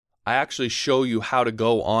where I actually show you how to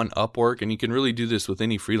go on Upwork, and you can really do this with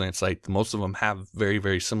any freelance site. Most of them have very,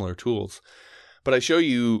 very similar tools. But I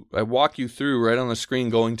walk you through right on the screen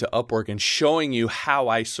going to Upwork and showing you how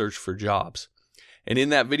I search for jobs. And in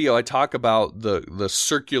that video, I talk about the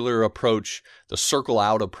circular approach, the circle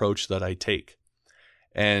out approach that I take.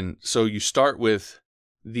 And so you start with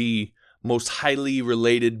the most highly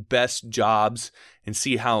related best jobs and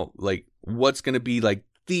see how, like, what's going to be like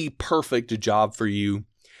the perfect job for you,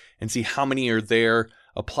 and see how many are there,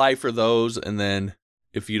 apply for those, and then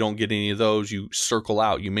if you don't get any of those, you circle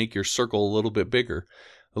out. You make your circle a little bit bigger,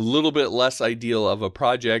 a little bit less ideal of a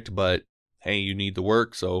project, but hey, you need the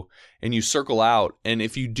work, and you circle out. And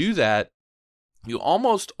if you do that, you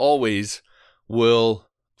almost always will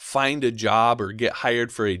find a job or get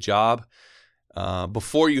hired for a job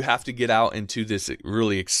before you have to get out into this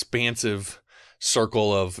really expansive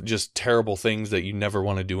circle of just terrible things that you never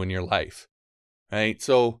want to do in your life, right?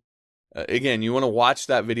 So again, you want to watch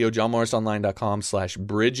that video,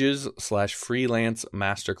 johnmorrisonline.com/bridges/freelance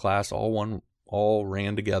masterclass, all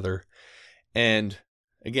ran together. And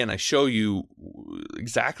again, I show you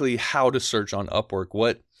exactly how to search on Upwork,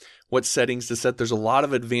 what settings to set. There's a lot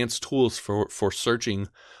of advanced tools for searching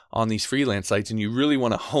on these freelance sites, and you really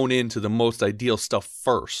want to hone into the most ideal stuff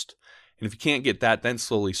first. And if you can't get that, then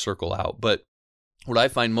slowly circle out. But what I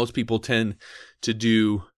find most people tend to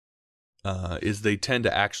do is they tend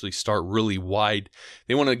to actually start really wide.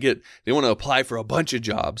 They want to apply for a bunch of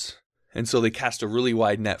jobs, and so they cast a really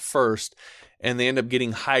wide net first, and they end up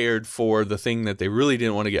getting hired for the thing that they really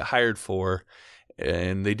didn't want to get hired for,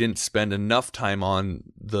 and they didn't spend enough time on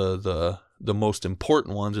the most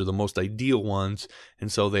important ones or the most ideal ones,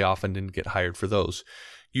 and so they often didn't get hired for those.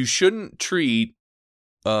 You shouldn't treat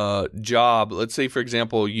a job, let's say for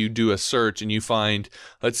example you do a search and you find,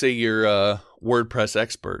 let's say you're a WordPress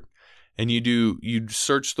expert, and you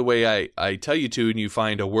search the way I tell you to, and you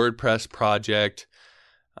find a WordPress project,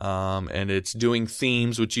 and it's doing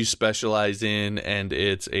themes which you specialize in, and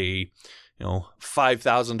it's a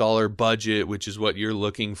 $5,000 budget, which is what you're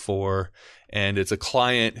looking for, and it's a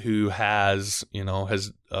client who has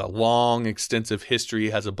a long, extensive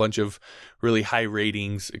history, has a bunch of really high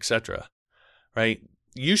ratings, etc. Right?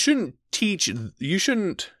 You shouldn't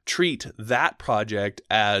treat that project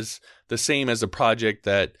as the same as a project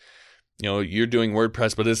that you're doing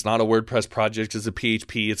WordPress, but it's not a WordPress project, it's a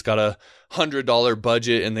PHP. It's got a $100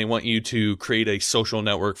 budget, and they want you to create a social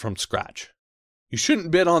network from scratch. You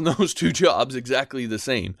shouldn't bid on those two jobs exactly the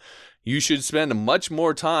same. You should spend much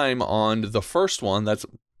more time on the first one that's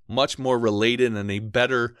much more related and a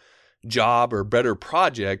better job or better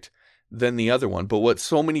project than the other one. But what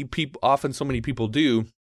so many people do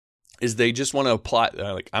is they just want to apply.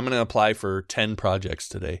 Like, I'm going to apply for 10 projects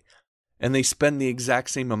today, and they spend the exact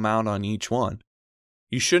same amount on each one.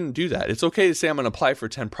 You shouldn't do that. It's okay to say I'm going to apply for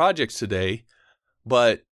 10 projects today,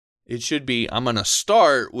 but it should be, I'm going to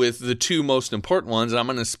start with the two most important ones, and I'm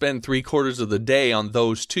going to spend 3/4 of the day on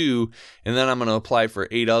those two, and then I'm going to apply for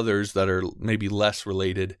 8 others that are maybe less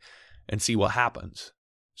related and see what happens.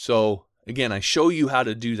 So again, I show you how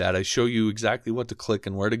to do that. I show you exactly what to click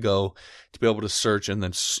and where to go to be able to search and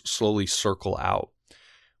then slowly circle out.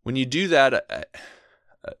 When you do that,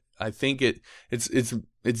 I think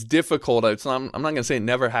it's difficult. I'm not going to say it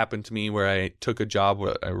never happened to me where I took a job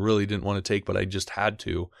where I really didn't want to take, but I just had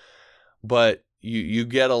to. But you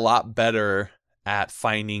get a lot better at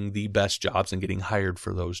finding the best jobs and getting hired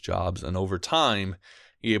for those jobs. And over time,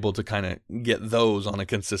 you're able to kind of get those on a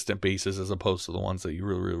consistent basis as opposed to the ones that you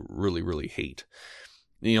really, really, really hate.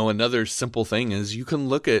 Another simple thing is you can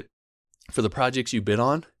look at, for the projects you bid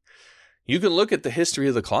on, you can look at the history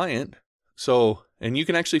of the client. And you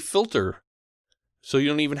can actually filter, so you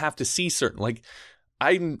don't even have to see certain,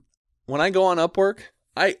 when I go on Upwork,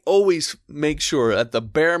 I always make sure at the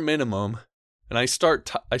bare minimum, and I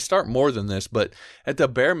start more than this, but at the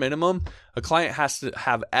bare minimum, a client has to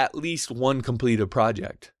have at least one completed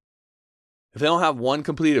project. If they don't have one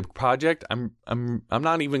completed project, I'm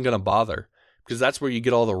not even going to bother, because that's where you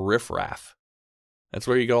get all the riffraff. That's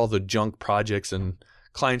where you get all the junk projects and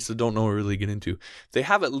clients that don't know what really get into. They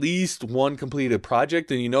have at least one completed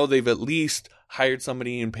project, and they've at least hired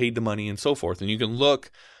somebody and paid the money and so forth. And you can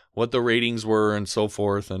look what the ratings were and so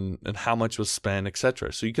forth, and how much was spent,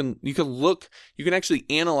 etc. So you can actually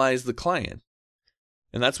analyze the client.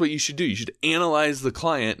 And that's what you should do. You should analyze the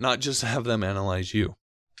client, not just have them analyze you.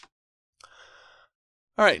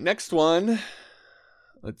 All right, next one.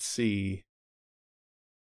 Let's see.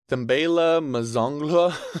 Thambela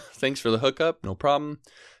Mazongla, thanks for the hookup, no problem.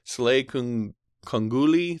 Slay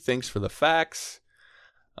Kunguli, thanks for the facts.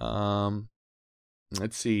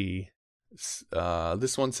 Let's see.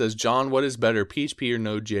 This one says, John, what is better, PHP or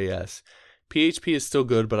Node.js? PHP is still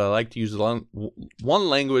good, but I like to use one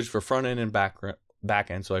language for front end and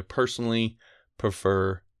back end, so I personally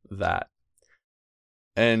prefer that.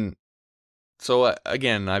 And so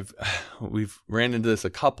again, we've ran into this a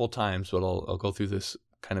couple times, but I'll go through this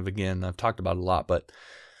kind of again. I've talked about it a lot,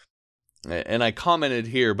 and I commented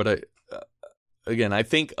here, but I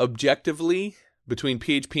think objectively between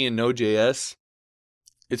PHP and Node.js,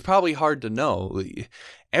 it's probably hard to know.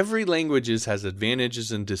 Every language has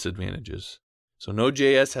advantages and disadvantages. So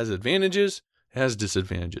Node.js has advantages, it has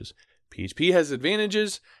disadvantages. PHP has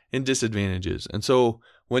advantages and disadvantages. And so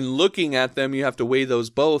when looking at them, you have to weigh those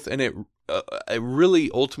both. And it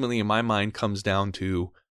really ultimately, in my mind, comes down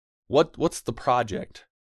to what's the project,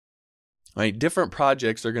 right? Different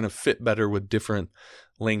projects are going to fit better with different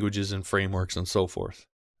languages and frameworks and so forth.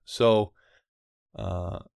 So,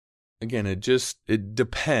 again, it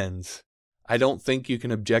depends. I don't think you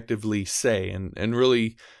can objectively say, and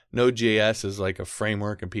really Node.js is like a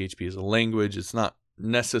framework and PHP is a language. It's not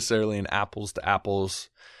necessarily an apples to apples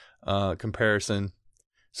comparison.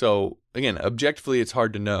 So again, objectively, it's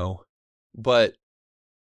hard to know. But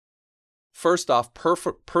first off,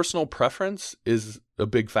 personal preference is a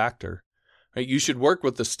big factor. Right? You should work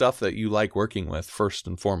with the stuff that you like working with first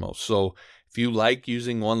and foremost. So if you like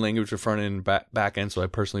using one language for front end and back end, so I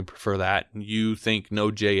personally prefer that, and you think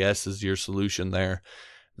Node.js is your solution there,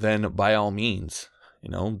 then by all means,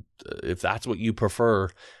 if that's what you prefer,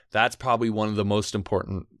 that's probably one of the most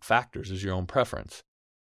important factors is your own preference.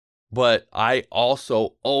 But I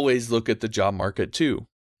also always look at the job market too.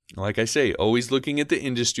 Like I say, always looking at the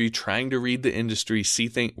industry, trying to read the industry, see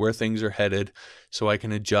where things are headed so I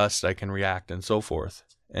can adjust, I can react, and so forth.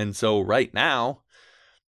 And so right now,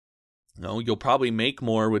 you'll probably make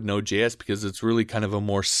more with Node.js because it's really kind of a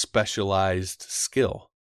more specialized skill.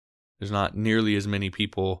 There's not nearly as many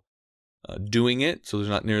people doing it, so there's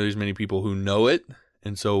not nearly as many people who know it.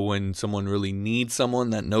 And so when someone really needs someone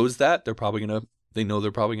that knows that, they're probably gonna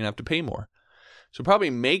have to pay more. So probably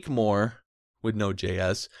make more with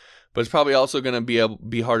Node.js, but it's probably also going to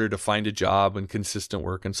be harder to find a job and consistent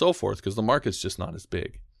work and so forth because the market's just not as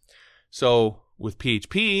big. So with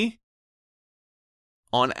PHP,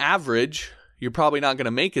 on average, you're probably not going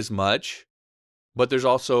to make as much, but there's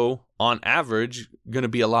also, on average, going to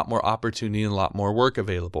be a lot more opportunity and a lot more work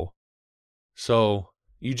available. So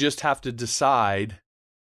you just have to decide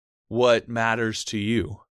what matters to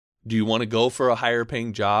you. Do you want to go for a higher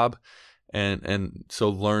paying job and so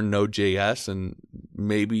learn Node.js and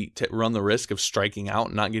maybe run the risk of striking out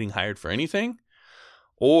and not getting hired for anything?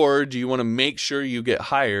 Or do you want to make sure you get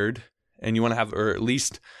hired and you want to have, or at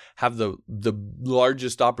least have the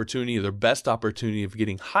largest opportunity, the best opportunity of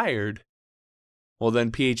getting hired? Well,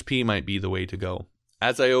 then PHP might be the way to go.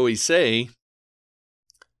 As I always say,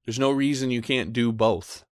 there's no reason you can't do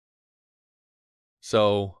both.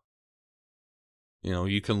 So,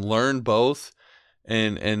 you can learn both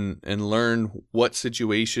and learn what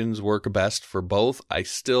situations work best for both. I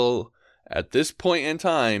still, at this point in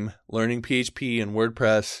time, learning PHP and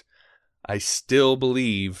WordPress, I still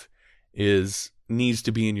believe needs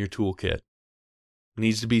to be in your toolkit.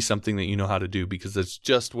 Needs to be something that you know how to do because it's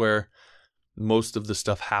just where most of the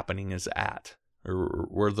stuff happening is at, or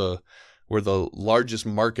where the largest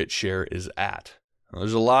market share is at.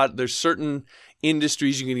 There's certain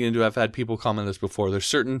industries you can get into. I've had people comment this before. There's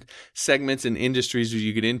certain segments and industries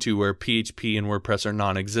you get into where PHP and WordPress are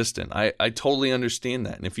non-existent. I totally understand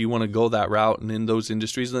that. And if you want to go that route and in those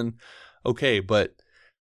industries, then okay. But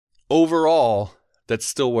overall, that's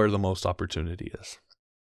still where the most opportunity is.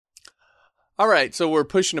 All right. So we're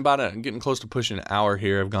getting close to pushing an hour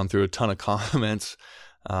here. I've gone through a ton of comments.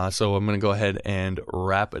 So I'm going to go ahead and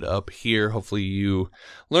wrap it up here. Hopefully you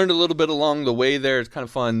learned a little bit along the way there. It's kind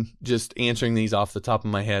of fun just answering these off the top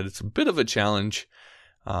of my head. It's a bit of a challenge.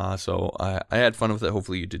 So I had fun with it.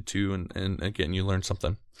 Hopefully you did too. And again, you learned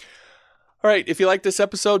something. All right. If you like this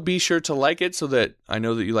episode, be sure to like it so that I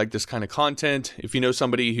know that you like this kind of content. If you know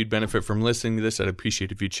somebody who'd benefit from listening to this, I'd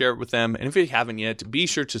appreciate if you'd share it with them. And if you haven't yet, be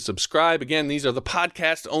sure to subscribe. Again, these are the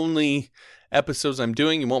podcast only episodes I'm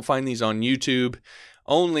doing. You won't find these on YouTube.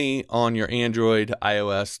 only on your Android,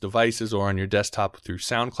 iOS devices or on your desktop through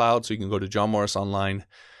SoundCloud. So you can go to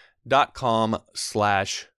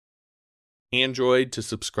johnmorrisonline.com/Android to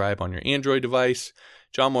subscribe on your Android device,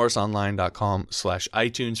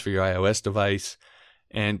 johnmorrisonline.com/iTunes for your iOS device,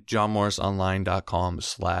 and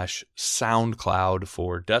johnmorrisonline.com/SoundCloud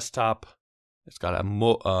for desktop. It's got a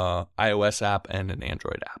iOS app and an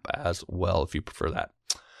Android app as well if you prefer that.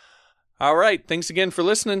 All right. Thanks again for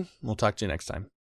listening. We'll talk to you next time.